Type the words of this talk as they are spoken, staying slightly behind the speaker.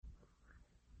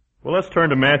Well, let's turn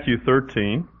to Matthew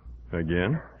 13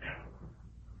 again.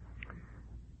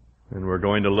 And we're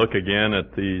going to look again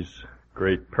at these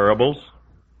great parables,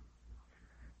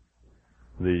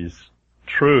 these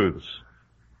truths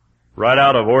right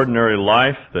out of ordinary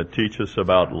life that teach us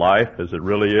about life as it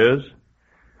really is,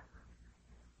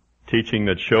 teaching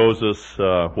that shows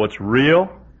us what's real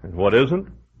and what isn't,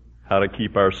 how to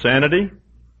keep our sanity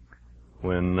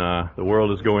when the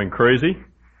world is going crazy,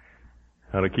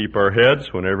 how to keep our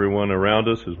heads when everyone around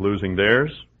us is losing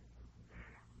theirs.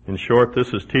 In short,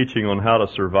 this is teaching on how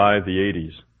to survive the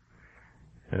 80s.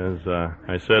 As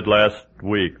I said last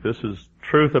week, this is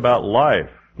truth about life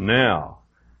now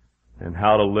and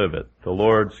how to live it. The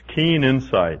Lord's keen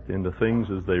insight into things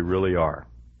as they really are.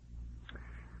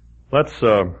 Let's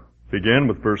begin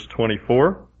with verse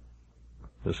 24.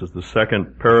 This is the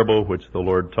second parable which the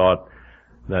Lord taught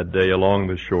that day along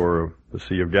the shore of the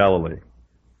Sea of Galilee.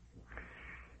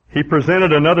 He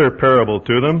presented another parable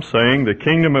to them, saying, "The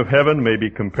kingdom of heaven may be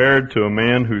compared to a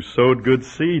man who sowed good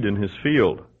seed in his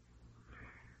field.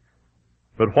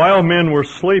 But while men were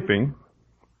sleeping,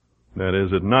 that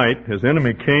is at night, his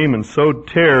enemy came and sowed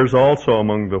tares also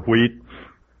among the wheat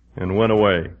and went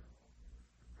away.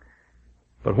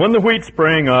 But when the wheat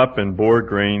sprang up and bore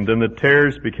grain, then the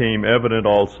tares became evident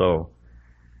also.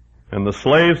 And the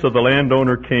slaves of the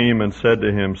landowner came and said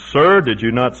to him, 'Sir, did you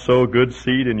not sow good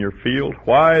seed in your field?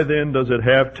 Why then does it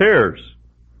have tares?'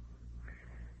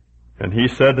 And he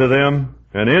said to them,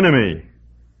 'An enemy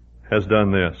has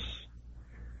done this.'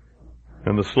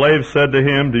 And the slaves said to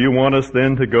him, 'Do you want us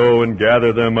then to go and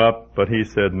gather them up?' But he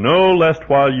said, 'No, lest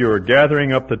while you are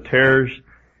gathering up the tares,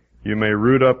 you may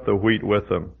root up the wheat with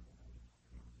them.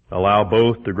 Allow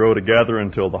both to grow together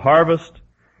until the harvest.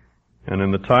 And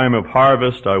in the time of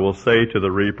harvest I will say to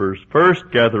the reapers, first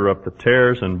gather up the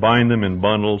tares and bind them in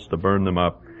bundles to burn them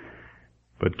up,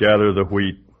 but gather the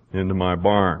wheat into my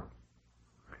barn.'"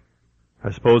 I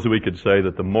suppose we could say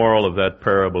that the moral of that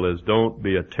parable is don't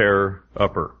be a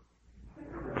tear-upper.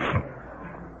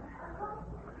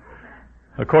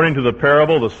 According to the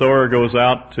parable, the sower goes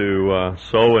out to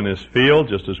sow in his field,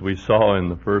 just as we saw in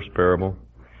the first parable.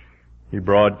 He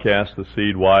broadcasts the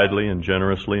seed widely and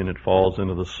generously, and it falls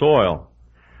into the soil.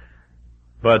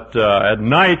 But at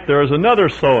night there is another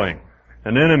sowing.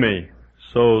 An enemy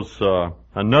sows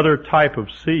another type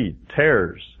of seed,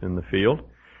 tares, in the field,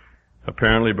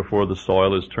 apparently before the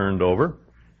soil is turned over.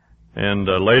 And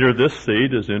later this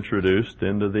seed is introduced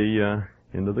into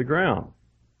the ground,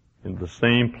 into the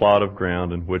same plot of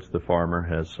ground in which the farmer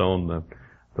has sown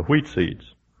the wheat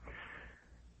seeds.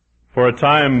 For a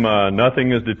time,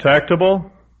 nothing is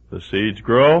detectable. The seeds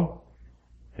grow,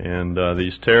 and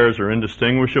these tares are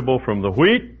indistinguishable from the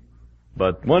wheat.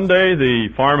 But one day, the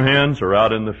farmhands are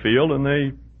out in the field, and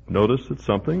they notice that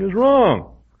something is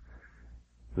wrong.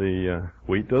 The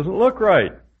wheat doesn't look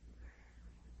right.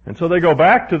 And so they go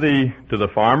back to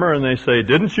the farmer, and they say,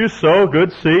 "Didn't you sow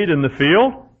good seed in the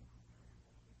field?"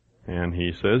 And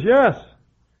he says, "Yes."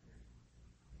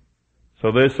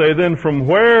 So they say, "Then from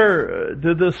where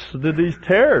did these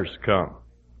tares come?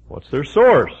 What's their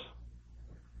source?"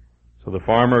 So the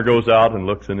farmer goes out and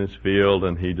looks in his field,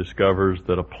 and he discovers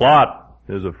that a plot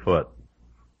is afoot.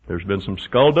 There's been some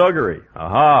skullduggery.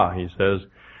 "Aha," he says,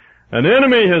 "an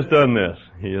enemy has done this.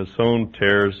 He has sown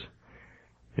tares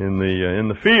in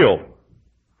the field."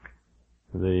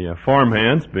 The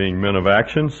farmhands, being men of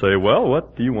action, say, "Well,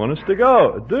 what do you want us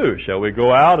to do? Shall we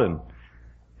go out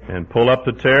and pull up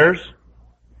the tares?"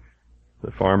 The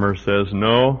farmer says,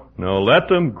 No, let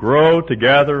them grow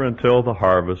together until the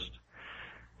harvest.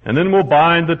 And then we'll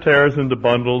bind the tares into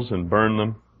bundles and burn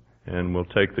them, and we'll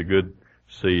take the good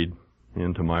seed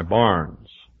into my barns.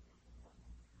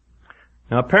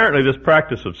 Now apparently this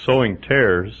practice of sowing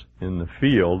tares in the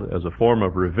field as a form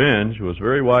of revenge was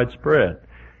very widespread.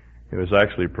 It was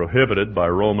actually prohibited by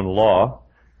Roman law.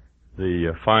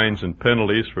 The fines and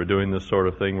penalties for doing this sort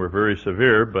of thing were very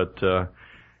severe, but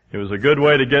it was a good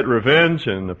way to get revenge,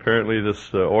 and apparently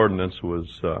this ordinance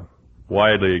was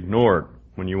widely ignored.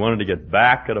 When you wanted to get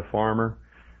back at a farmer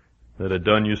that had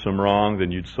done you some wrong,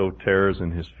 then you'd sow tares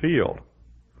in his field.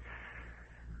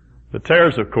 The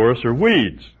tares, of course, are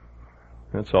weeds.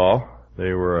 That's all.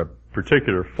 They were a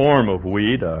particular form of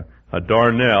weed, a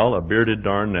darnel, a bearded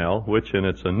darnel, which in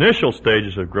its initial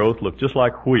stages of growth looked just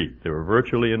like wheat. They were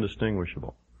virtually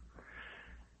indistinguishable.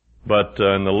 But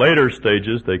in the later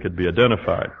stages, they could be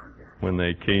identified when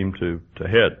they came to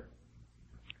head.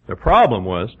 The problem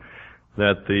was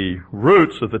that the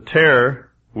roots of the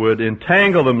tare would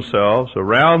entangle themselves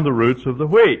around the roots of the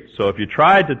wheat. So if you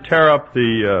tried to tear up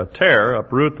the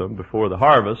uproot them before the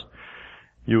harvest,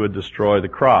 you would destroy the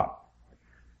crop.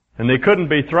 And they couldn't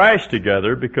be thrashed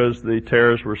together because the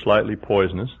tares were slightly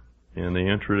poisonous, and they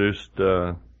introduced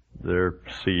their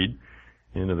seed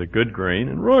into the good grain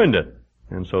and ruined it.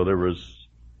 And so there was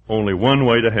only one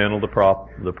way to handle the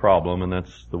problem, and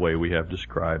that's the way we have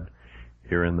described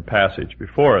here in the passage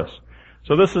before us.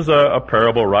 So this is a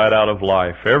parable right out of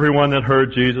life. Everyone that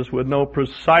heard Jesus would know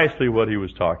precisely what he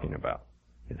was talking about.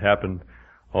 It happened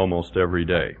almost every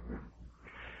day.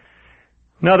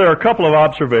 Now there are a couple of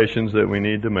observations that we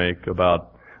need to make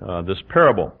about this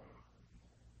parable.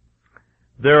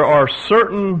 There are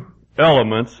certain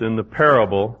elements in the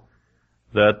parable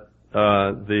that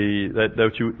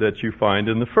you find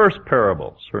in the first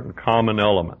parable, certain common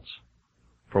elements.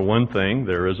 For one thing,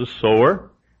 there is a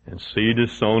sower, and seed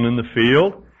is sown in the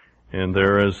field, and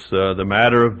there is the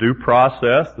matter of due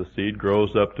process. The seed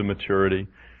grows up to maturity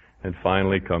and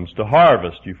finally comes to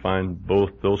harvest. You find both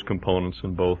those components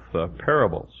in both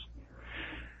parables.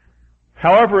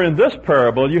 However, in this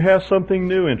parable, you have something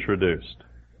new introduced.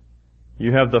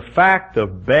 You have the fact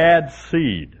of bad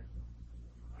seed.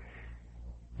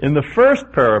 In the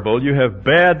first parable, you have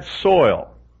bad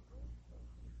soil.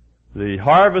 The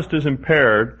harvest is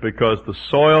impaired because the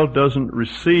soil doesn't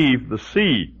receive the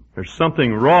seed. There's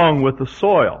something wrong with the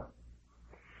soil.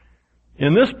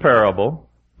 In this parable,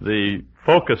 the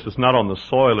focus is not on the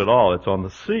soil at all, it's on the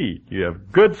seed. You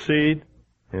have good seed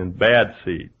and bad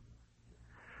seed.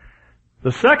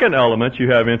 The second element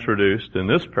you have introduced in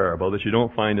this parable that you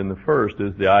don't find in the first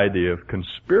is the idea of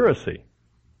conspiracy.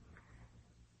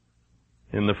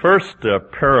 In the first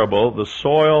parable, the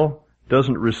soil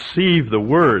doesn't receive the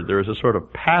word. There is a sort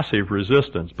of passive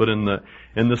resistance. But in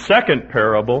the second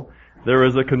parable, there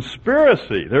is a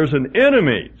conspiracy. There's an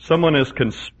enemy. Someone is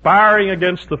conspiring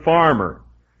against the farmer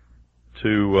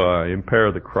to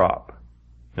impair the crop.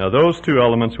 Now those two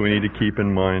elements we need to keep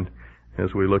in mind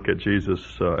as we look at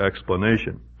Jesus'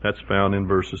 explanation. That's found in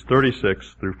verses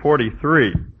 36 through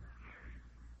 43.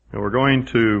 And we're going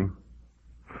to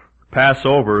pass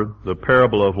over the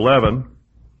parable of leaven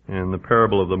and the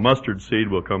parable of the mustard seed.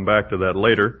 We'll come back to that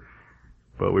later,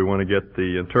 but we want to get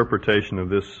the interpretation of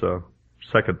this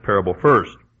second parable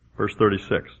first. Verse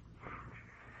 36.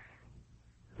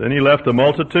 Then he left the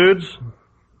multitudes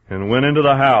and went into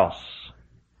the house.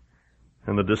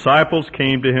 And the disciples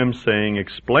came to him, saying,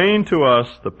 "Explain to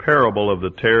us the parable of the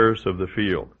tares of the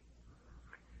field."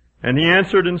 And he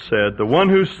answered and said, "The one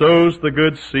who sows the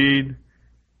good seed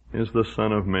is the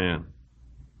Son of Man.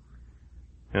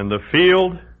 And the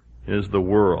field is the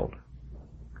world.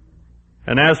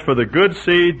 And as for the good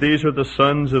seed, these are the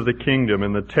sons of the kingdom,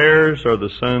 and the tares are the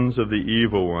sons of the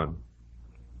evil one.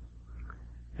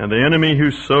 And the enemy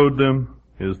who sowed them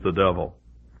is the devil.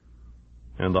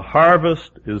 And the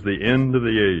harvest is the end of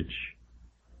the age,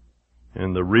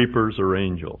 and the reapers are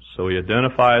angels." So he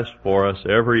identifies for us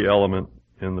every element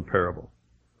in the parable.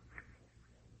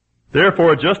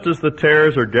 "Therefore, just as the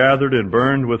tares are gathered and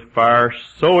burned with fire,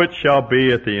 so it shall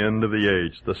be at the end of the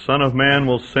age. The Son of Man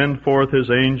will send forth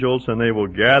his angels, and they will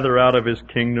gather out of his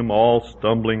kingdom all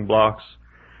stumbling blocks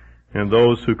and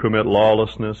those who commit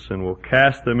lawlessness, and will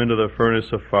cast them into the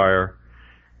furnace of fire.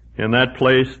 In that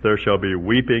place there shall be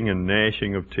weeping and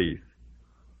gnashing of teeth.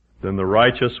 Then the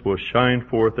righteous will shine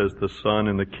forth as the sun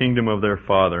in the kingdom of their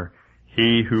Father.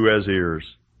 He who has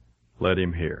ears, let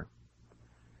him hear."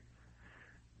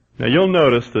 Now you'll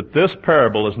notice that this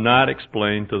parable is not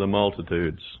explained to the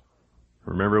multitudes.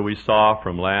 Remember we saw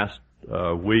from last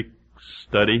week's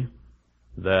study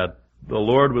that the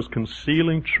Lord was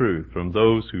concealing truth from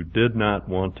those who did not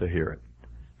want to hear it.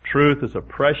 Truth is a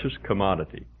precious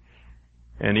commodity.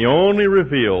 And he only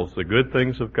reveals the good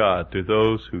things of God to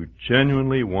those who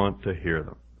genuinely want to hear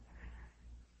them.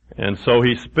 And so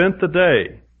he spent the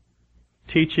day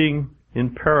teaching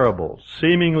in parables,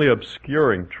 seemingly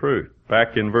obscuring truth.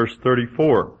 Back in verse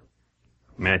 34,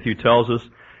 Matthew tells us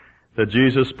that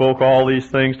Jesus spoke all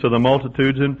these things to the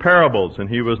multitudes in parables, and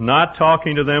he was not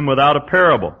talking to them without a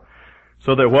parable,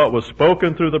 so that what was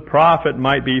spoken through the prophet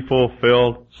might be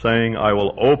fulfilled, saying, "I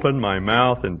will open my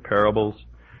mouth in parables.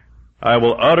 I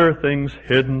will utter things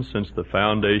hidden since the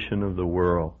foundation of the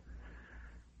world."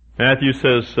 Matthew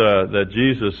says that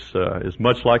Jesus is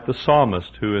much like the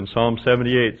psalmist who in Psalm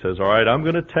 78 says, "All right, I'm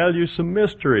going to tell you some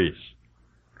mysteries.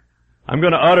 I'm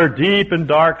going to utter deep and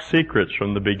dark secrets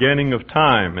from the beginning of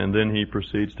time," and then he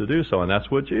proceeds to do so. And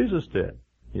that's what Jesus did.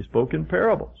 He spoke in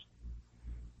parables.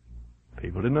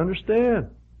 People didn't understand.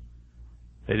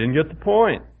 They didn't get the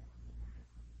point.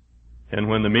 And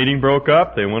when the meeting broke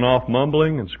up, they went off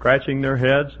mumbling and scratching their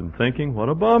heads and thinking, "What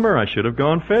a bummer, I should have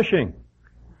gone fishing.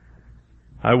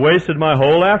 I wasted my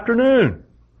whole afternoon.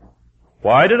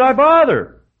 Why did I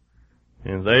bother?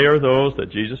 And they are those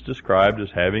that Jesus described as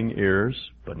having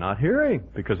ears, but not hearing,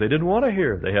 because they didn't want to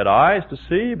hear. They had eyes to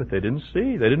see, but they didn't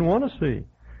see. They didn't want to see.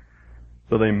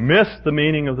 So they missed the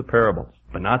meaning of the parables,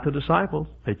 but not the disciples.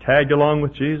 They tagged along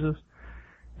with Jesus.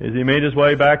 As he made his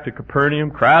way back to Capernaum,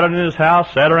 crowded in his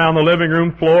house, sat around the living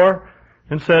room floor,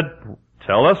 and said,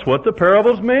 "Tell us what the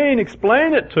parables mean.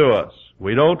 Explain it to us.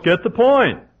 We don't get the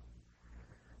point."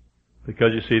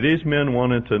 Because you see, these men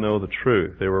wanted to know the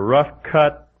truth. They were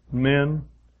rough-cut men,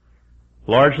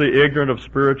 largely ignorant of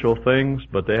spiritual things,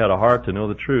 but they had a heart to know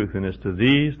the truth. And it's to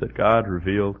these that God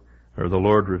revealed, or the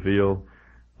Lord revealed,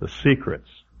 the secrets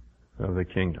of the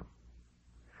kingdom.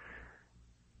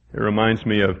 It reminds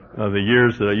me of the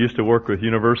years that I used to work with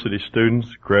university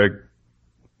students. Greg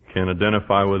can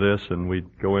identify with this, and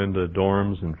we'd go into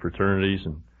dorms and fraternities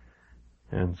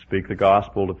and speak the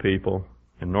gospel to people.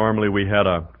 And normally we had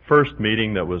a first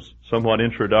meeting that was somewhat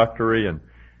introductory, and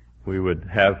we would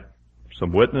have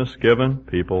some witness given,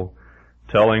 people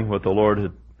telling what the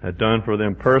Lord had done for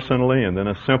them personally, and then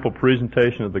a simple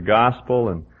presentation of the gospel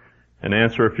and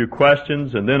answer a few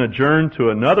questions, and then adjourn to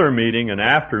another meeting, an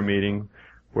after meeting,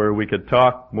 where we could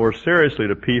talk more seriously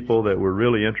to people that were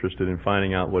really interested in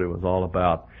finding out what it was all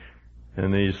about.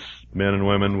 And these men and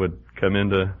women would come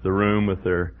into the room with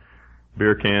their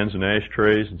beer cans and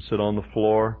ashtrays and sit on the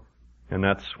floor, and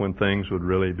that's when things would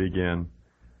really begin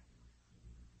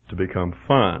to become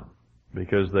fun,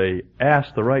 because they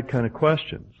asked the right kind of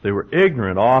questions. They were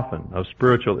ignorant often of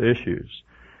spiritual issues.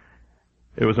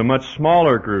 It was a much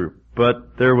smaller group,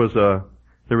 but there was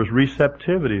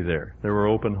receptivity there. There were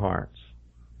open hearts.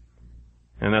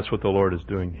 And that's what the Lord is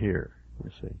doing here,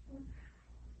 you see.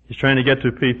 He's trying to get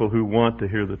to people who want to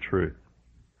hear the truth.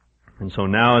 And so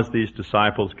now as these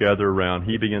disciples gather around,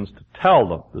 he begins to tell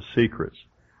them the secrets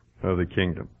of the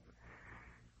kingdom.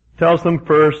 He tells them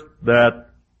first that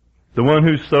the one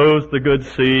who sows the good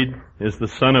seed is the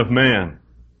Son of Man.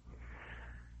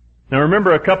 Now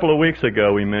remember, a couple of weeks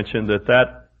ago we mentioned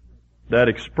that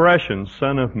expression,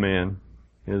 Son of Man,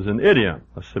 is an idiom,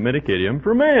 a Semitic idiom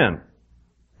for man.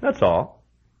 That's all.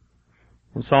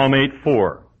 In Psalm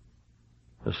 8:4,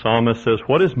 the psalmist says,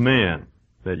 "What is man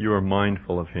that you are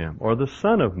mindful of him, or the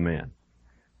Son of Man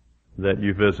that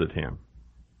you visit him?"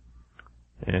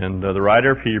 And the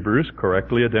writer of Hebrews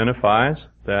correctly identifies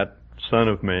that Son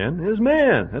of Man is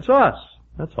man. That's us.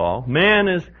 That's all. Man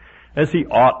is as he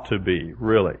ought to be,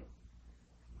 really.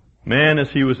 Man as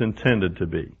he was intended to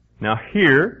be. Now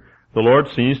here, the Lord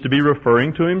seems to be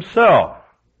referring to himself,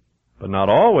 but not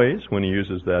always when he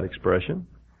uses that expression.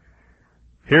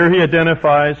 Here he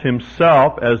identifies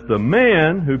himself as the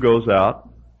man who goes out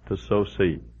to sow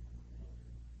seed.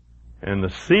 And the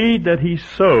seed that he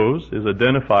sows is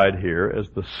identified here as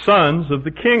the sons of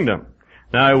the kingdom.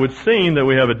 Now it would seem that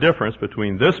we have a difference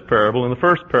between this parable and the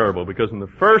first parable, because in the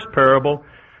first parable,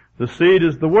 the seed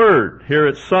is the word. Here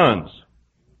it's sons.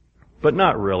 But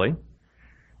not really,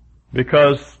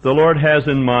 because the Lord has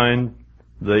in mind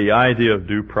the idea of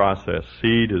due process.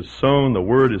 Seed is sown, the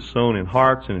word is sown in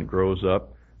hearts, and it grows up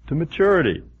to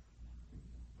maturity.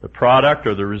 The product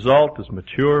or the result is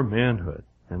mature manhood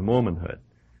and womanhood.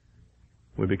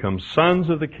 We become sons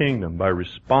of the kingdom by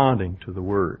responding to the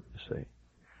word, you see.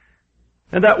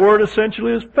 And that word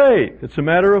essentially is faith. It's a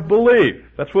matter of belief.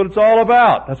 That's what it's all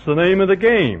about. That's the name of the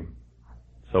game.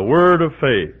 It's a word of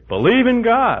faith. Believe in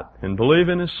God and believe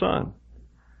in His Son.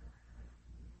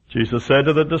 Jesus said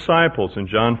to the disciples in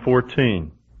John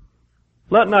 14,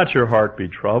 "Let not your heart be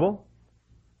troubled."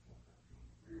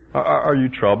 Are you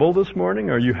troubled this morning?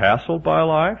 Are you hassled by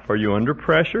life? Are you under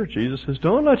pressure? Jesus says,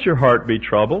 don't let your heart be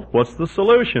troubled. What's the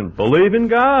solution? Believe in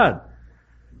God.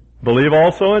 Believe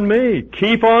also in me.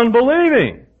 Keep on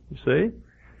believing. You see?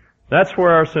 That's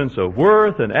where our sense of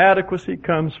worth and adequacy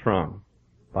comes from.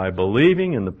 By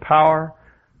believing in the power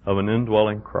of an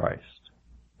indwelling Christ.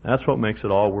 That's what makes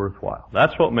it all worthwhile.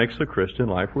 That's what makes the Christian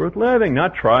life worth living.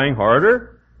 Not trying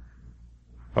harder.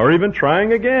 Or even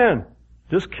trying again.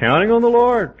 Just counting on the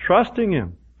Lord, trusting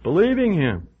Him, believing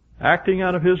Him, acting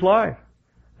out of His life.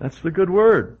 That's the good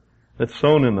word that's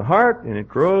sown in the heart, and it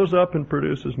grows up and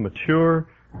produces mature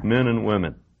men and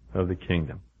women of the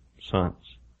kingdom,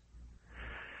 sons.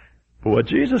 But what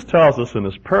Jesus tells us in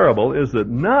this parable is that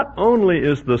not only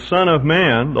is the Son of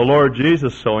Man, the Lord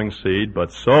Jesus, sowing seed,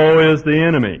 but so is the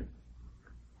enemy,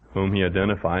 whom He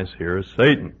identifies here as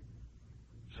Satan.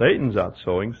 Satan's out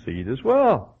sowing seed as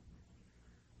well.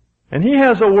 And he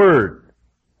has a word.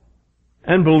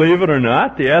 And believe it or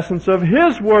not, the essence of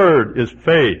his word is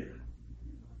faith.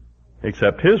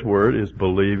 Except his word is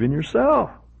believe in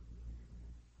yourself.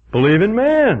 Believe in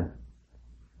man.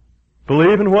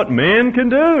 Believe in what man can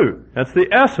do. That's the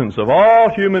essence of all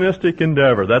humanistic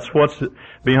endeavor. That's what's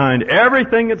behind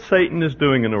everything that Satan is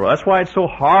doing in the world. That's why it's so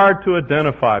hard to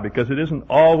identify, because it isn't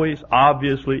always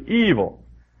obviously evil.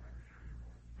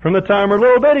 From the time we're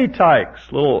little bitty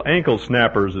tykes, little ankle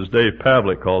snappers as Dave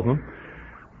Pavlik calls them,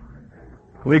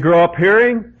 we grow up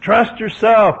hearing, trust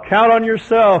yourself, count on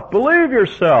yourself, believe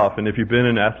yourself. And if you've been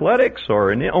in athletics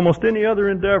or in almost any other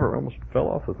endeavor, almost fell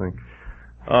off the thing,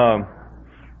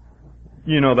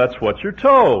 that's what you're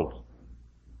told.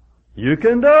 You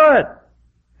can do it.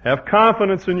 Have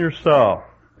confidence in yourself.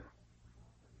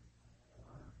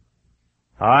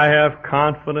 I have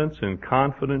confidence in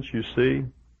confidence, you see.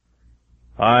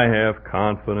 I have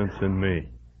confidence in me.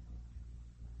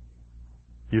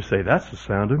 You say, that's the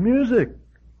sound of music.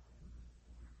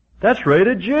 That's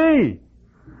rated G.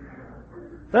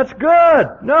 That's good.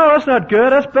 No, that's not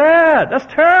good. That's bad.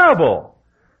 That's terrible.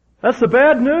 That's the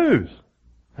bad news.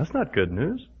 That's not good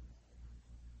news.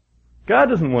 God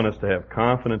doesn't want us to have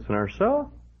confidence in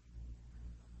ourselves.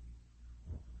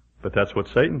 But that's what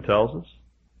Satan tells us.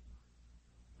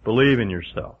 Believe in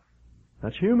yourself.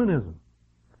 That's humanism.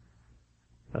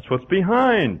 That's what's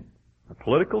behind the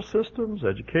political systems,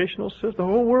 educational systems. The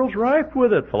whole world's rife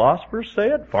with it. Philosophers say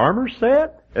it. Farmers say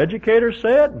it. Educators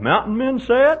say it. Mountain men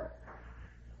say it.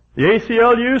 The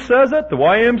ACLU says it. The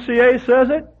YMCA says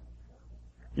it.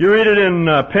 You read it in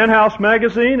Penthouse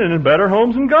magazine and in Better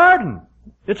Homes and Garden.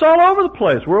 It's all over the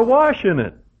place. We're awash in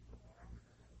it.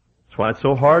 That's why it's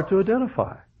so hard to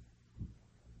identify.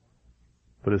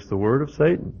 But it's the word of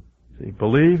Satan. See,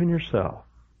 believe in yourself.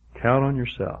 Count on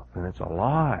yourself. And it's a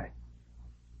lie.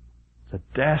 It's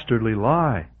a dastardly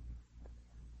lie.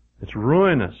 It's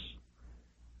ruinous.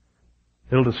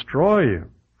 It'll destroy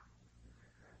you.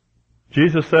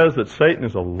 Jesus says that Satan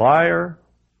is a liar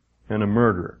and a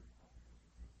murderer.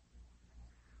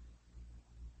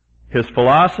 His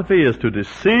philosophy is to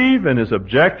deceive, and his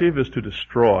objective is to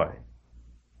destroy.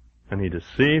 And he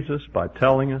deceives us by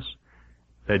telling us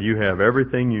that you have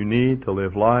everything you need to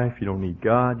live life. You don't need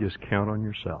God. Just count on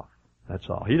yourself. That's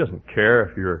all. He doesn't care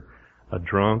if you're a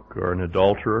drunk or an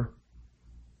adulterer.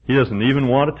 He doesn't even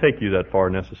want to take you that far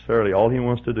necessarily. All he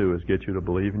wants to do is get you to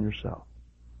believe in yourself.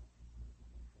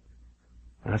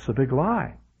 And that's a big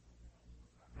lie.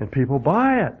 And people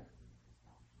buy it.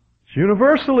 It's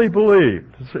universally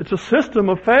believed. It's a system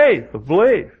of faith, of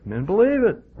belief. Men believe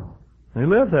it. They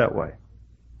live that way.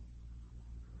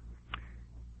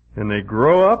 And they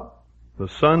grow up, the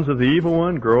sons of the evil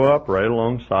one grow up right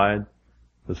alongside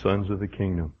the sons of the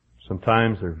kingdom.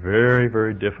 Sometimes they're very,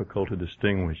 very difficult to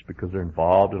distinguish because they're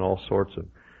involved in all sorts of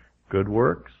good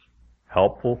works,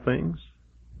 helpful things,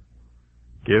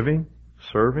 giving,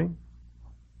 serving.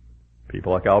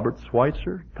 People like Albert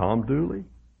Schweitzer, Tom Dooley.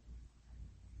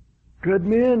 Good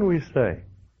men, we say.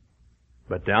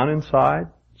 But down inside,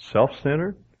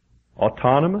 self-centered,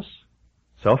 autonomous,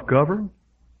 self-governed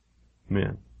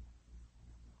men.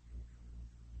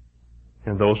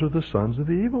 And those are the sons of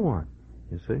the evil one,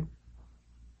 you see.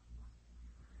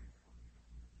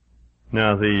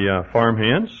 Now the farm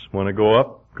hands want to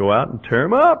go out and tear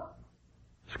them up.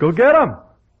 Let's go get them.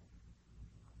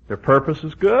 Their purpose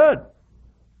is good.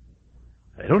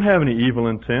 They don't have any evil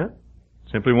intent.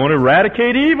 Simply want to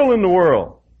eradicate evil in the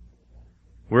world.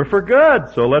 We're for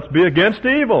good, so let's be against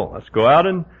evil. Let's go out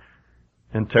and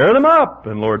tear them up.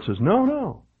 And the Lord says,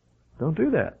 no, don't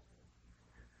do that.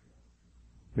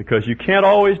 Because you can't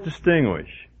always distinguish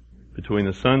between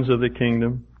the sons of the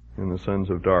kingdom and the sons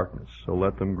of darkness. So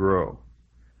let them grow.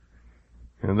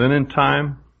 And then in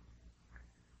time,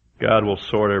 God will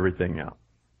sort everything out.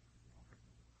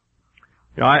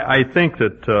 I think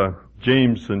that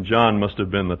James and John must have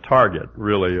been the target,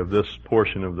 really, of this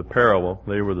portion of the parable.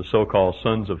 They were the so-called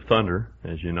sons of thunder,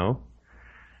 as you know.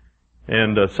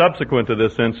 And subsequent to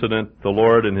this incident, the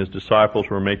Lord and his disciples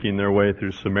were making their way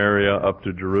through Samaria up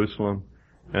to Jerusalem,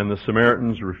 and the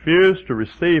Samaritans refused to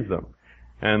receive them.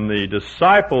 And the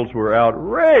disciples were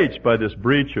outraged by this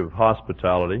breach of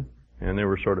hospitality, and they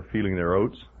were sort of feeling their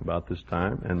oats about this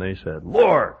time, and they said,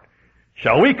 Lord,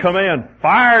 shall we command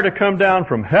fire to come down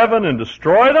from heaven and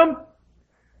destroy them?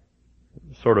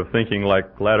 Sort of thinking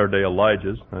like latter-day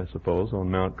Elijah's, I suppose, on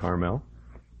Mount Carmel.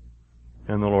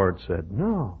 And the Lord said,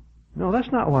 No,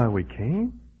 that's not why we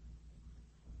came.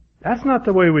 That's not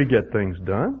the way we get things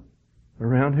done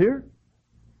around here.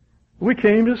 We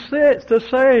came to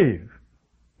save,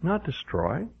 not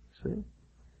destroy, see?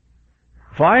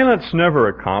 Violence never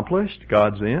accomplished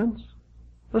God's ends.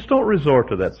 Let's don't resort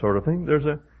to that sort of thing. There's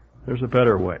a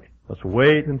better way. Let's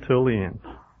wait until the end.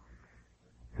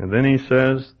 And then he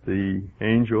says, the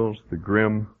angels, the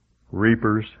grim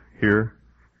reapers here,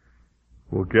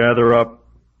 will gather up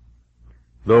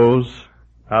those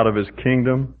out of his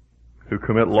kingdom who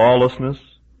commit lawlessness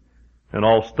and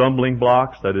all stumbling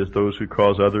blocks, that is, those who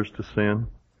cause others to sin,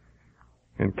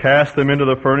 and cast them into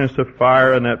the furnace of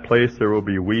fire. In that place there will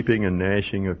be weeping and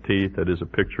gnashing of teeth. That is a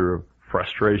picture of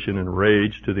frustration and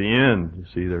rage to the end. You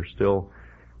see, they're still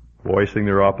voicing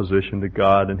their opposition to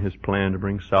God and His plan to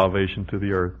bring salvation to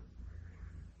the earth.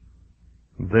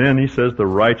 Then he says the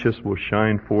righteous will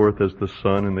shine forth as the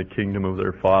sun in the kingdom of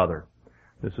their Father.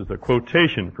 This is a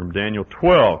quotation from Daniel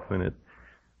 12, and it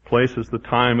places the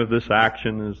time of this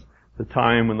action as the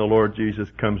time when the Lord Jesus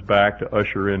comes back to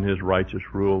usher in His righteous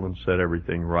rule and set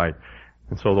everything right.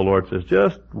 And so the Lord says,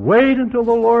 just wait until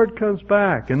the Lord comes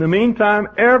back. In the meantime,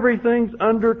 everything's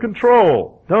under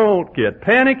control. Don't get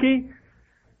panicky.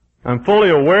 I'm fully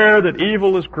aware that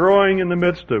evil is growing in the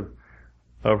midst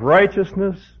of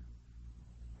righteousness.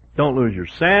 Don't lose your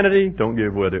sanity. Don't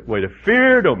give way to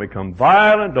fear. Don't become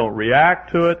violent. Don't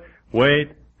react to it.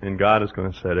 Wait, and God is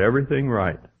going to set everything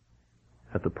right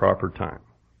at the proper time.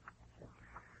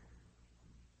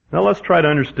 Now let's try to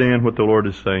understand what the Lord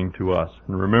is saying to us.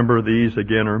 And remember, these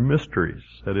again are mysteries.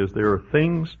 That is, there are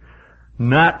things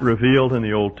not revealed in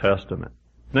the Old Testament.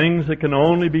 Things that can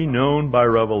only be known by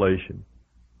revelation.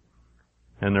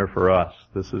 And they're for us.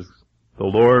 This is the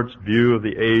Lord's view of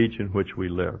the age in which we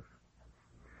live.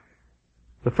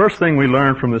 The first thing we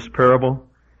learn from this parable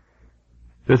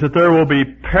is that there will be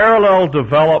parallel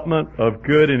development of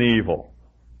good and evil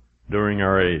during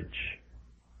our age.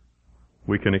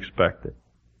 We can expect it.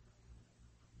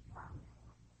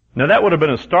 Now that would have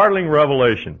been a startling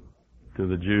revelation to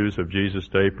the Jews of Jesus'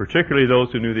 day, particularly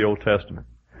those who knew the Old Testament.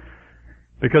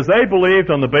 Because they believed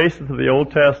on the basis of the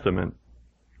Old Testament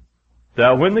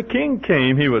that when the king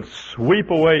came, he would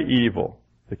sweep away evil.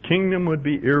 The kingdom would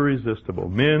be irresistible.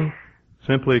 Men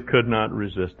simply could not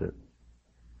resist it.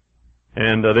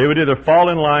 And they would either fall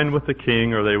in line with the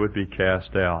king or they would be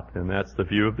cast out. And that's the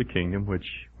view of the kingdom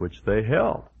which they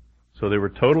held. So they were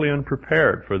totally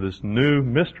unprepared for this new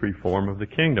mystery form of the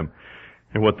kingdom.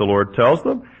 And what the Lord tells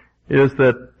them is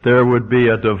that there would be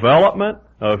a development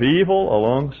of evil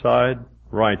alongside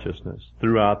righteousness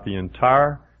throughout the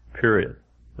entire period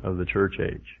of the church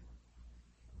age.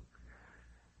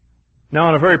 Now,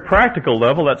 on a very practical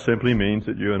level, that simply means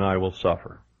that you and I will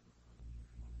suffer.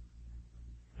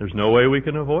 There's no way we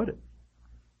can avoid it.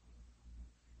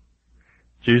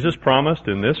 Jesus promised,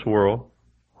 in this world,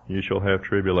 you shall have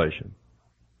tribulation.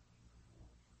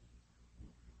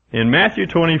 In Matthew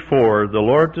 24, the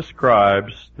Lord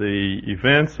describes the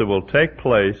events that will take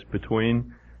place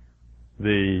between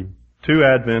the two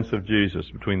advents of Jesus,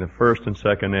 between the first and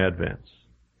second advents.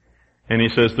 And He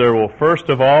says there will first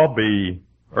of all be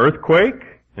earthquake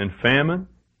and famine.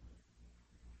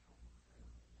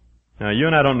 Now, you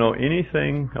and I don't know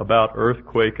anything about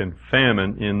earthquake and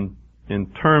famine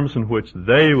in terms in which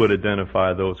they would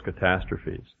identify those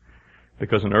catastrophes.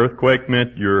 Because an earthquake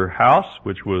meant your house,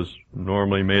 which was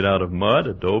normally made out of mud,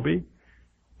 adobe,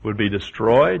 would be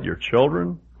destroyed. Your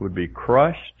children would be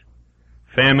crushed.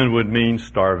 Famine would mean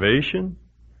starvation.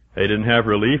 They didn't have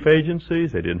relief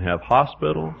agencies. They didn't have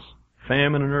hospitals.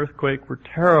 Famine and earthquake were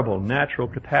terrible natural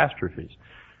catastrophes.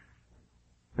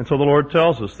 And so the Lord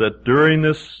tells us that during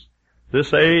this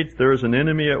age there is an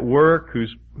enemy at work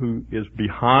who is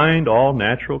behind all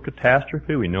natural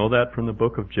catastrophe. We know that from the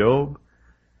book of Job.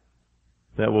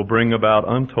 That will bring about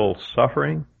untold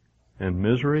suffering and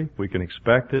misery. We can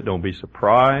expect it. Don't be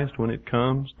surprised when it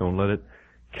comes. Don't let it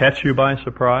catch you by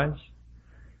surprise.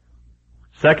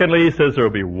 Secondly, He says there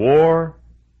will be war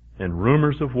and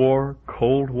rumors of war,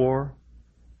 Cold War,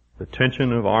 the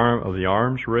tension of the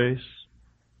arms race,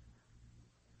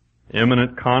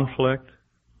 imminent conflict.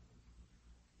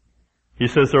 He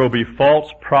says there will be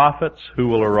false prophets who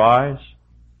will arise,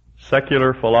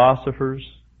 secular philosophers,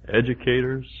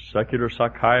 educators, secular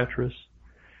psychiatrists,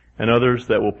 and others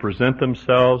that will present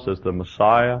themselves as the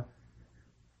Messiah,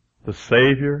 the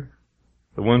Savior,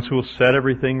 the ones who will set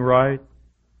everything right,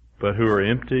 but who are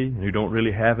empty and who don't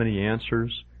really have any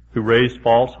answers, who raise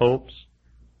false hopes,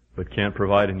 but can't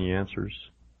provide any answers.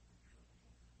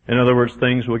 In other words,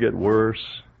 things will get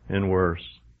worse and worse.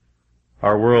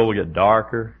 Our world will get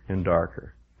darker and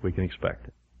darker. We can expect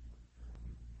it.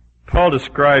 Paul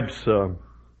describes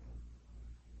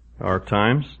our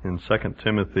times in 2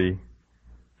 Timothy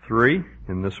 3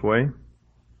 in this way.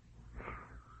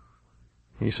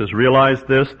 He says, realize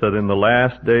this, that in the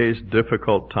last days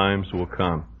difficult times will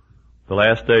come. The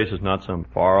last days is not some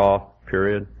far off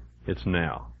period. It's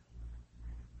now.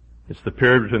 It's the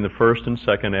period between the first and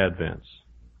second advents.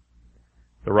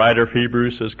 The writer of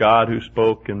Hebrews says God, who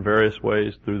spoke in various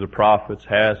ways through the prophets,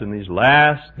 has in these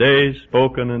last days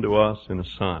spoken unto us in the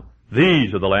Son.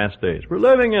 These are the last days. We're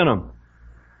living in them.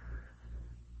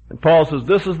 And Paul says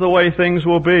this is the way things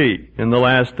will be in the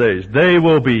last days. They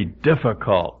will be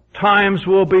difficult. Times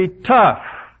will be tough.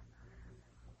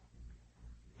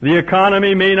 The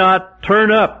economy may not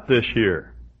turn up this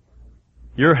year.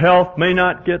 Your health may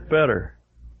not get better.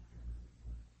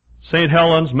 St.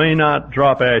 Helens may not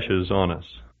drop ashes on us.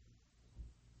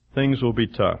 Things will be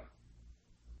tough.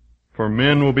 For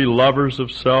men will be lovers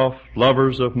of self,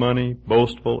 lovers of money,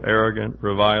 boastful, arrogant,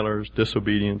 revilers,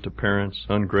 disobedient to parents,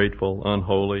 ungrateful,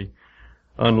 unholy,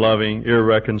 unloving,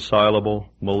 irreconcilable,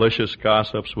 malicious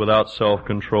gossips, without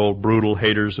self-control, brutal,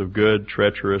 haters of good,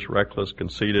 treacherous, reckless,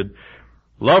 conceited,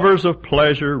 lovers of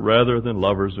pleasure rather than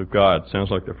lovers of God.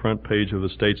 Sounds like the front page of the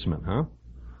Statesman, huh?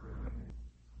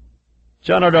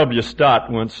 John R. W.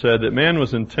 Stott once said that man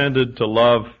was intended to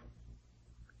love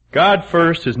God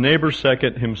first, his neighbor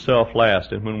second, himself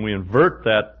last. And when we invert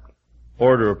that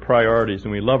order of priorities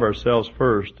and we love ourselves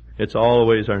first, it's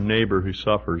always our neighbor who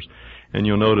suffers. And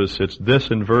you'll notice it's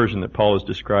this inversion that Paul is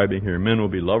describing here. Men will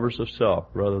be lovers of self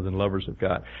rather than lovers of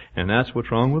God. And that's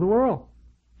what's wrong with the world.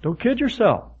 Don't kid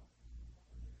yourself.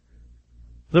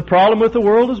 The problem with the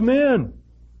world is men.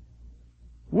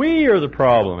 We are the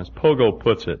problem, as Pogo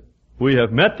puts it. We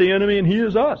have met the enemy and he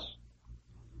is us.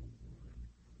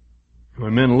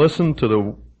 When men listen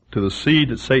to the seed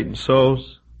that Satan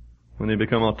sows, when they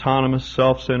become autonomous,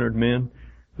 self-centered men,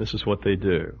 this is what they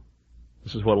do.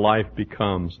 This is what life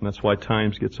becomes, and that's why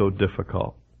times get so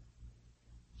difficult,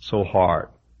 so hard,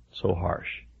 so harsh.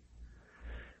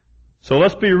 So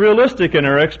let's be realistic in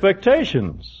our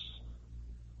expectations.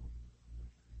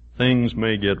 Things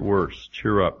may get worse.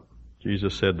 Cheer up.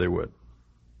 Jesus said they would.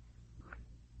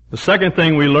 The second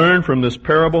thing we learn from this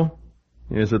parable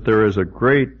is that there is a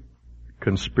great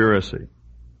conspiracy.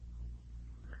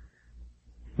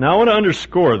 Now I want to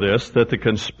underscore this, that the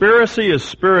conspiracy is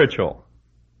spiritual.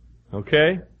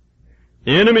 Okay?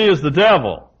 The enemy is the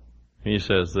devil. He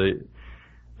says the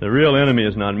real enemy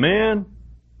is not man.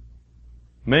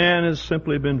 Man has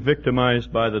simply been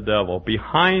victimized by the devil.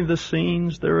 Behind the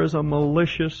scenes there is a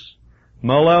malicious,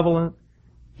 malevolent,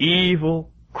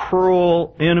 evil,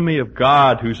 cruel enemy of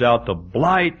God who's out to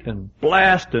blight and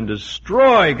blast and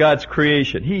destroy God's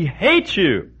creation. He hates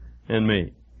you and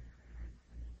me.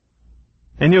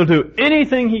 And he'll do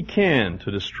anything he can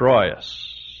to destroy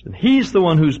us. And he's the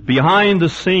one who's behind the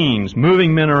scenes,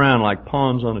 moving men around like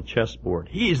pawns on a chessboard.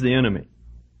 He's the enemy.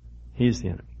 He's the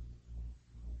enemy.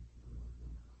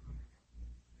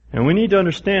 And we need to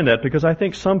understand that, because I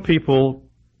think some people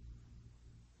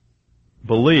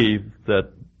believe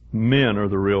that men are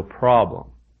the real problem.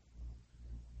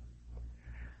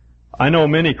 I know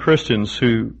many Christians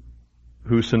who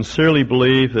sincerely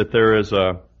believe that there is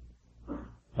a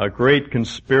great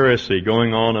conspiracy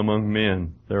going on among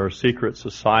men. There are secret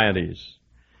societies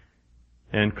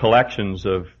and collections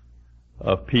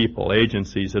of people,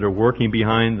 agencies that are working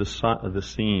behind the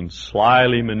scenes,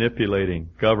 slyly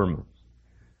manipulating governments,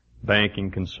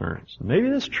 banking concerns. Maybe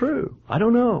that's true. I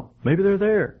don't know. Maybe they're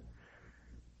there.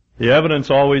 The evidence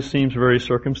always seems very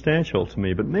circumstantial to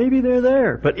me, but maybe they're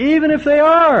there. But even if they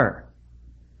are,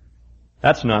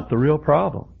 that's not the real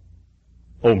problem.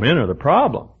 Oh, men are the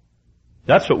problem.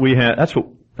 That's what we have, that's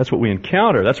what we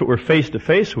encounter. That's what we're face to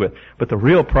face with. But the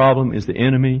real problem is the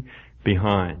enemy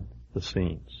behind the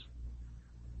scenes,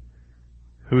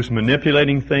 who's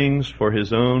manipulating things for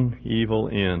his own evil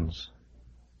ends.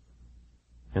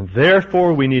 And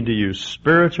therefore we need to use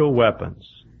spiritual weapons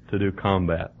to do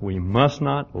combat. We must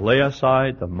not lay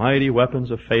aside the mighty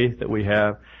weapons of faith that we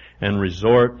have and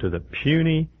resort to the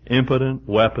puny, impotent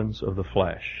weapons of the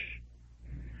flesh.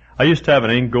 I used to have an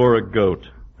Angora goat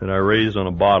that I raised on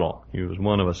a bottle. He was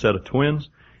one of a set of twins,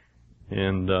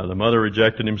 and the mother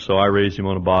rejected him, so I raised him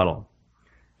on a bottle.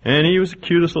 And he was the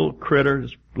cutest little critter,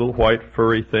 this little white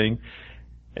furry thing.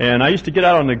 And I used to get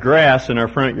out on the grass in our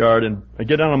front yard, and I'd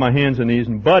get down on my hands and knees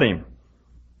and butt him,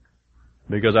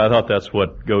 because I thought that's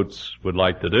what goats would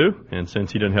like to do. And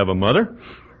since he didn't have a mother,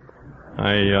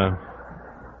 I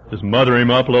just mother him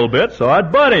up a little bit, so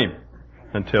I'd butt him.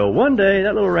 Until one day,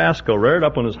 that little rascal reared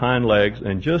up on his hind legs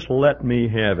and just let me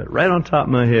have it, right on top of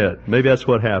my head. Maybe that's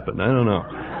what happened. I don't know.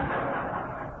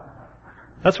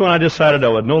 That's when I decided I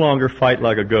would no longer fight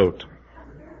like a goat.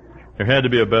 There had to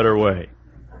be a better way.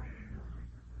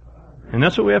 And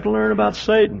that's what we have to learn about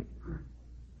Satan.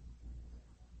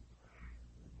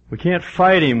 We can't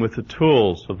fight him with the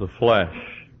tools of the flesh.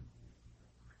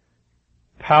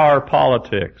 Power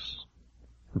politics,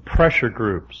 and pressure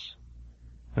groups,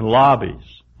 and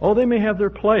lobbies, Oh, they may have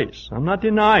their place. I'm not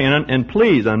denying, and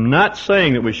please, I'm not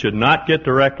saying that we should not get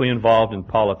directly involved in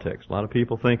politics. A lot of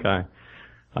people think I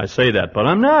say that, but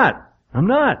I'm not. I'm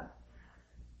not.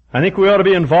 I think we ought to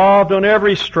be involved on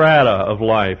every strata of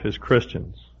life as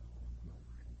Christians.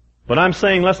 But I'm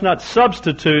saying let's not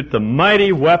substitute the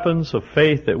mighty weapons of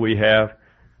faith that we have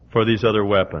for these other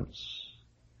weapons.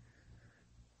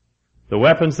 The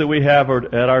weapons that we have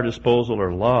at our disposal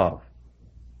are love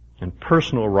and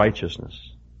personal righteousness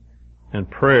and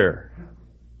prayer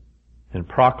and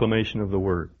proclamation of the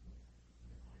Word.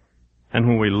 And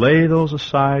when we lay those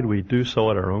aside, we do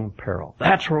so at our own peril.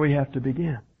 That's where we have to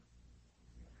begin.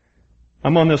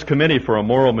 I'm on this committee for a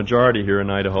moral majority here in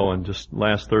Idaho, and just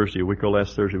a week ago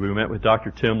last Thursday, we met with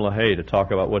Dr. Tim LaHaye to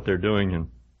talk about what they're doing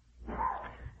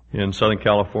in Southern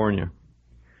California.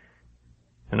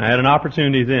 And I had an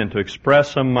opportunity then to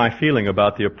express some of my feeling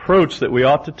about the approach that we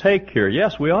ought to take here.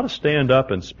 Yes, we ought to stand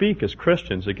up and speak as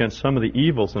Christians against some of the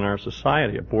evils in our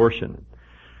society, abortion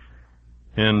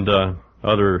and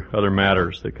other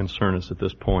matters that concern us at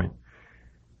this point.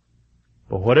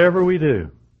 But whatever we do,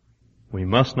 we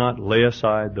must not lay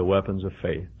aside the weapons of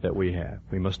faith that we have.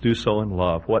 We must do so in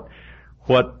love. What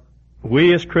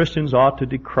we as Christians ought to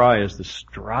decry is the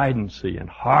stridency and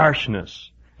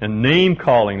harshness and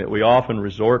name-calling that we often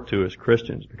resort to as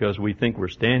Christians because we think we're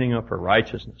standing up for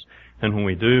righteousness. And when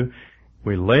we do,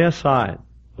 we lay aside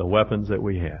the weapons that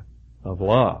we have of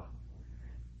love,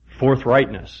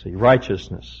 forthrightness,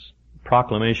 righteousness,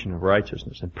 proclamation of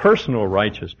righteousness, and personal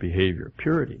righteous behavior,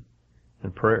 purity,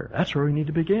 and prayer. That's where we need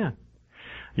to begin.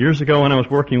 Years ago when I was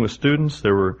working with students,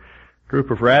 there were a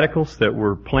group of radicals that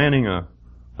were planning a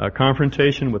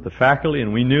confrontation with the faculty,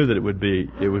 and we knew that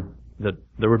that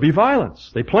there would be violence.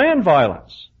 They planned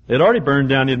violence. They'd already burned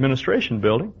down the administration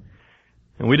building,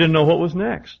 and we didn't know what was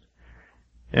next.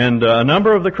 And a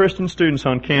number of the Christian students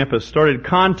on campus started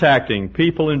contacting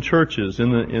people in churches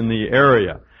in the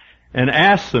area and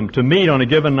asked them to meet on a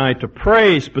given night to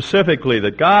pray specifically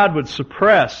that God would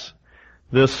suppress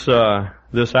this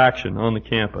action on the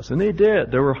campus. And they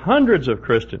did. There were hundreds of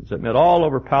Christians that met all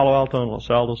over Palo Alto and Los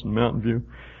Altos and Mountain View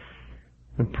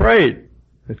and prayed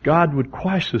that God would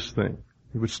quash this thing.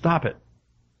 He would stop it.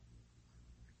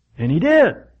 And He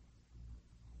did.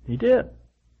 He did.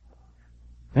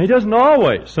 And He doesn't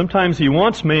always. Sometimes He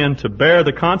wants man to bear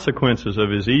the consequences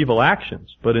of his evil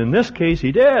actions. But in this case,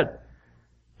 He did.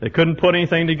 They couldn't put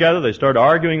anything together. They started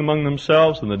arguing among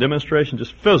themselves, and the demonstration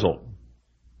just fizzled.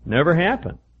 Never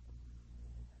happened.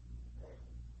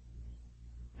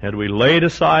 Had we laid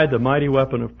aside the mighty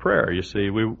weapon of prayer, you see,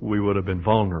 we would have been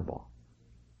vulnerable.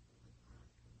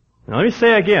 Now let me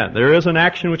say again, there is an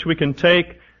action which we can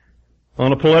take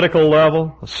on a political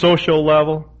level, a social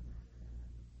level,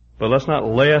 but let's not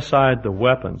lay aside the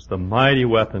weapons, the mighty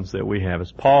weapons that we have.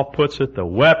 As Paul puts it, the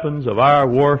weapons of our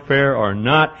warfare are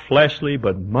not fleshly,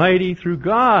 but mighty through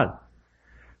God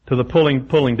to the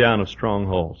pulling down of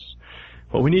strongholds.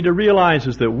 What we need to realize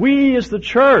is that we as the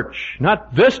church,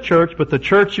 not this church, but the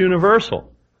church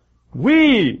universal,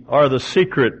 we are the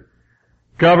secret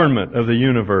government of the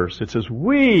universe. It says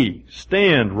we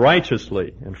stand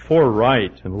righteously and for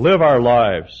right and live our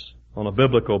lives on a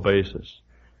biblical basis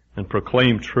and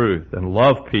proclaim truth and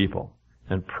love people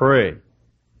and pray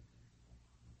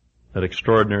that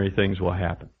extraordinary things will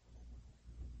happen.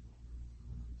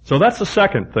 So that's the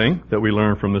second thing that we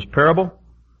learn from this parable.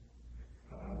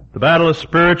 The battle is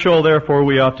spiritual, therefore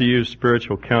we ought to use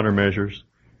spiritual countermeasures.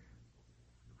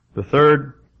 The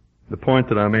third, the point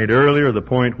that I made earlier, the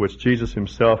point which Jesus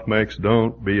Himself makes,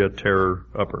 don't be a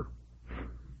terror-upper.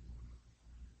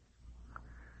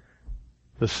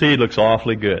 The seed looks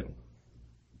awfully good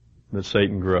that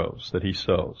Satan grows, that he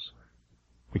sows.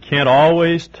 We can't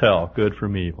always tell good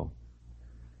from evil.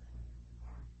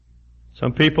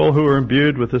 Some people who are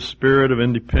imbued with the spirit of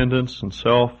independence and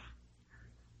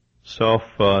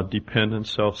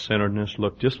self-dependence, self-centeredness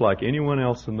look just like anyone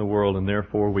else in the world, and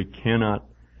therefore we cannot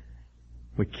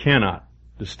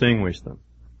distinguish them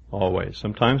always.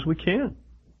 Sometimes we can,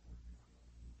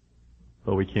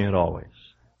 but we can't always.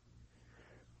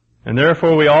 And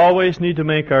therefore we always need to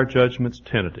make our judgments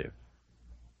tentative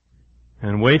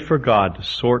and wait for God to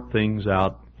sort things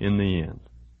out in the end.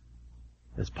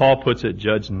 As Paul puts it,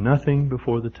 judge nothing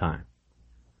before the time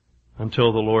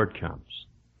until the Lord comes,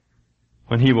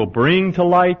 when He will bring to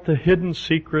light the hidden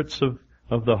secrets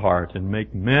of the heart and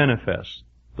make manifest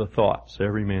the thoughts,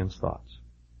 every man's thoughts.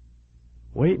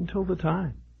 Wait until the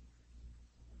time.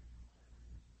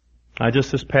 I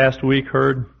just this past week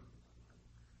heard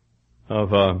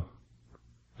of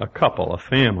a couple, a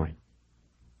family,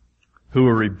 who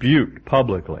were rebuked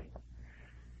publicly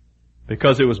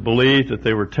because it was believed that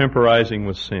they were temporizing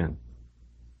with sin.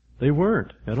 They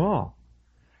weren't at all.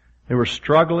 They were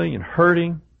struggling and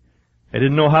hurting. They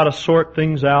didn't know how to sort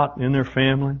things out in their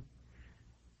family.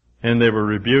 And they were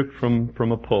rebuked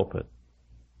from a pulpit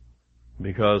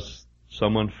because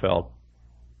someone felt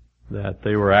that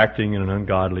they were acting in an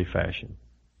ungodly fashion.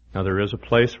 Now there is a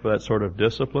place for that sort of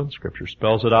discipline. Scripture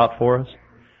spells it out for us.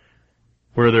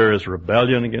 Where there is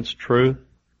rebellion against truth,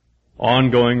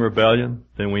 ongoing rebellion,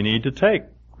 then we need to take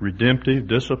redemptive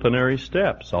disciplinary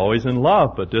steps. Always in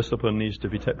love, but discipline needs to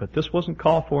be taken. But this wasn't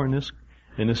called for in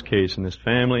this case. And this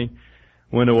family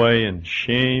went away in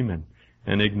shame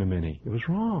and ignominy. It was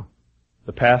wrong.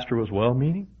 The pastor was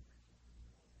well-meaning,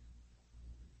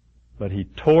 but he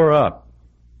tore up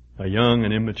a young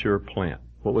and immature plant.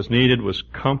 What was needed was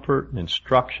comfort and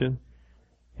instruction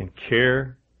and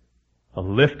care, a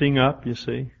lifting up, you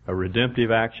see, a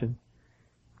redemptive action.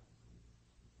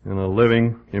 And a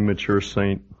living, immature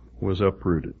saint was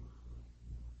uprooted.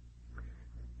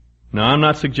 Now, I'm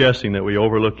not suggesting that we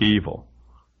overlook evil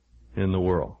in the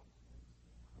world.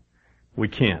 We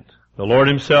can't. The Lord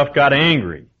Himself got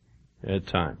angry at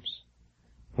times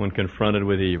when confronted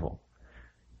with evil.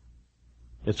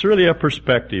 It's really a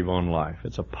perspective on life.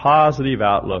 It's a positive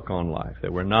outlook on life,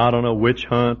 that we're not on a witch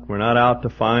hunt. We're not out to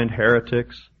find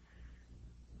heretics.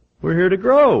 We're here to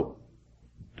grow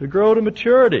to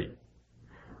maturity.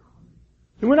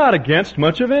 And we're not against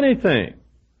much of anything.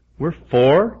 We're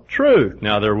for truth.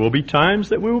 Now, there will be times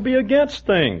that we will be against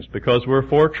things because we're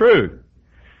for truth.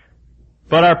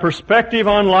 But our perspective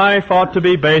on life ought to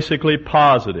be basically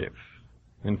positive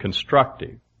and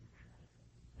constructive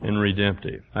and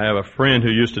redemptive. I have a friend who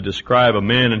used to describe a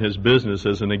man in his business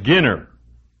as an beginner.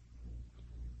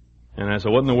 And I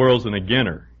said, what in the world's an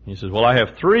beginner? He says, well, I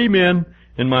have 3 men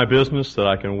in my business that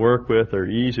I can work with. They're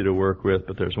easy to work with,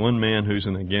 but there's one man who's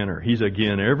an beginner. He's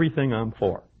again everything I'm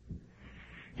for.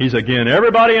 He's again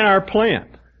everybody in our plant.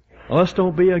 Well, let's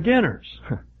don't be beginners.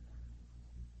 Let's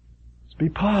be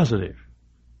positive.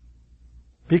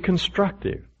 Be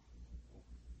constructive.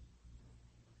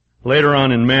 Later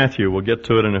on in Matthew, we'll get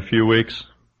to it in a few weeks,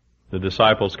 the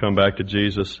disciples come back to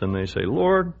Jesus and they say,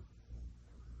 Lord,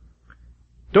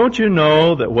 don't you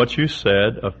know that what you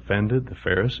said offended the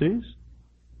Pharisees?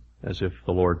 As if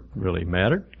the Lord really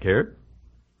mattered, cared.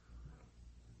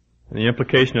 And the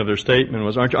implication of their statement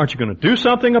was, aren't you going to do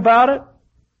something about it?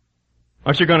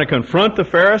 Aren't you going to confront the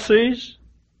Pharisees?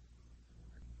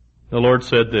 The Lord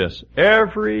said this,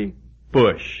 every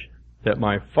bush that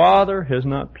my Father has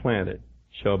not planted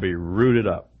shall be rooted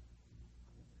up.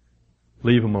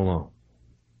 Leave them alone.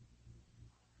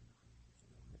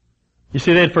 You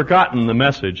see, they'd forgotten the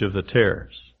message of the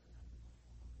tares.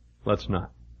 Let's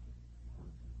not.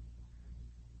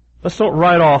 Let's don't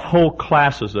write off whole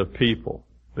classes of people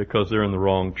because they're in the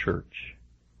wrong church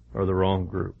or the wrong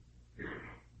group.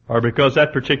 Or because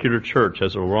that particular church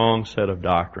has a wrong set of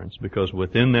doctrines. Because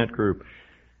within that group,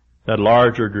 that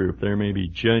larger group, there may be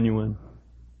genuine,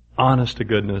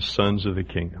 honest-to-goodness sons of the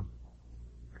kingdom.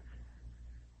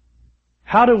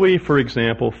 How do we, for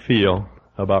example, feel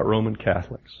about Roman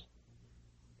Catholics?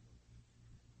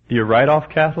 Do you write off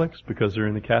Catholics because they're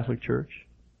in the Catholic Church?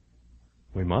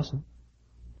 We mustn't.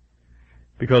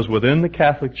 Because within the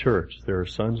Catholic Church, there are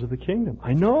sons of the kingdom.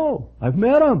 I know. I've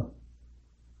met them.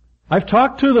 I've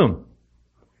talked to them.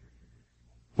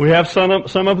 We have some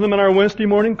of them in our Wednesday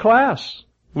morning class.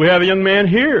 We have a young man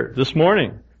here this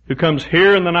morning who comes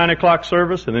here in the 9 o'clock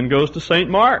service and then goes to St.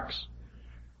 Mark's.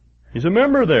 He's a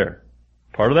member there,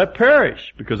 part of that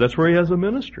parish, because that's where he has a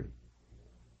ministry.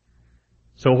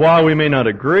 So while we may not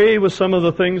agree with some of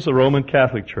the things the Roman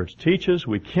Catholic Church teaches,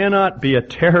 we cannot be a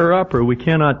tear-upper. We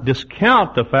cannot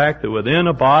discount the fact that within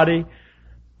a body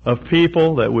of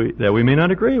people that we may not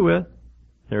agree with,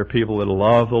 there are people that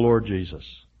love the Lord Jesus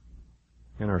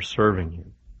and are serving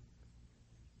Him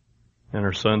and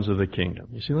are sons of the kingdom.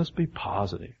 You see, let's be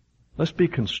positive. Let's be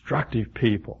constructive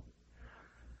people.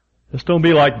 Let's don't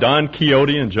be like Don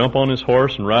Quixote and jump on his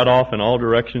horse and ride off in all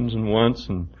directions and once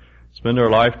and spend our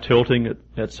life tilting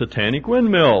at satanic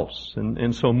windmills.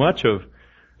 And so much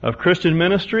of Christian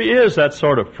ministry is that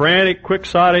sort of frantic,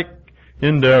 quixotic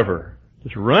endeavor.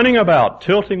 Just running about,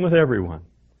 tilting with everyone.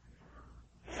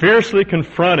 Fiercely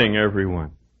confronting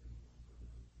everyone.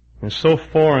 And so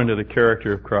foreign to the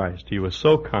character of Christ. He was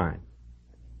so kind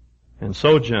and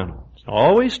so gentle.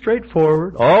 Always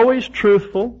straightforward, always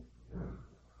truthful.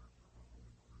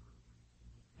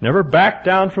 Never backed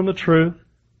down from the truth.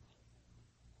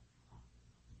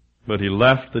 But He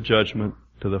left the judgment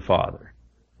to the Father.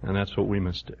 And that's what we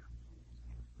must do.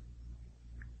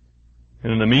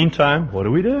 And in the meantime, what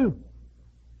do?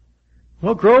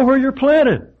 Well, grow where you're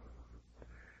planted.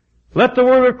 Let the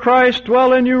word of Christ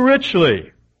dwell in you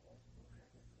richly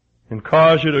and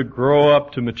cause you to grow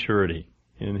up to maturity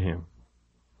in Him.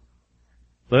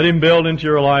 Let Him build into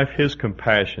your life His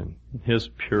compassion, His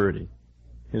purity,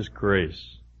 His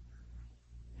grace,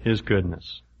 His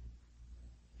goodness,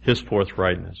 His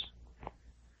forthrightness,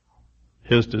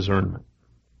 His discernment,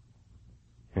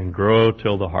 and grow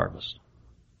till the harvest.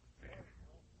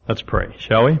 Let's pray,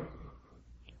 shall we?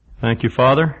 Thank you,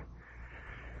 Father,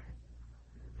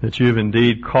 that you have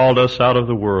indeed called us out of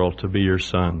the world to be your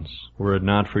sons. Were it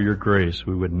not for your grace,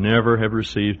 we would never have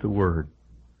received the word.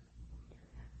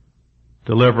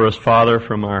 Deliver us, Father,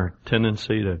 from our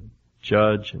tendency to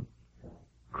judge and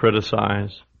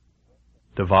criticize,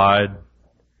 divide,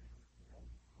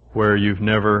 where you've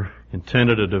never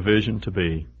intended a division to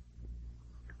be.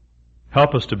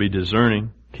 Help us to be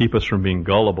discerning. Keep us from being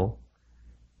gullible,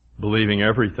 believing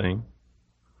everything.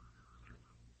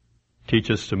 Teach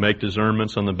us to make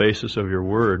discernments on the basis of your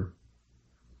word.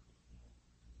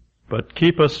 But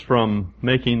keep us from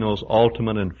making those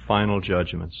ultimate and final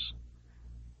judgments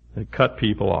that cut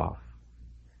people off,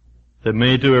 that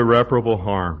may do irreparable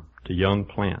harm to young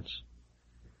plants.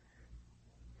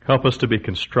 Help us to be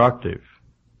constructive,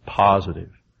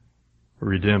 positive,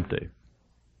 redemptive,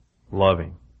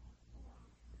 loving,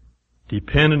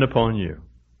 dependent upon you,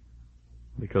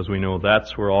 because we know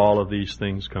that's where all of these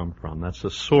things come from. That's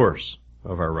the source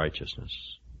of our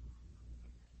righteousness.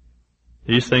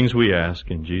 These things we ask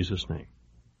in Jesus' name.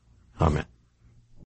 Amen.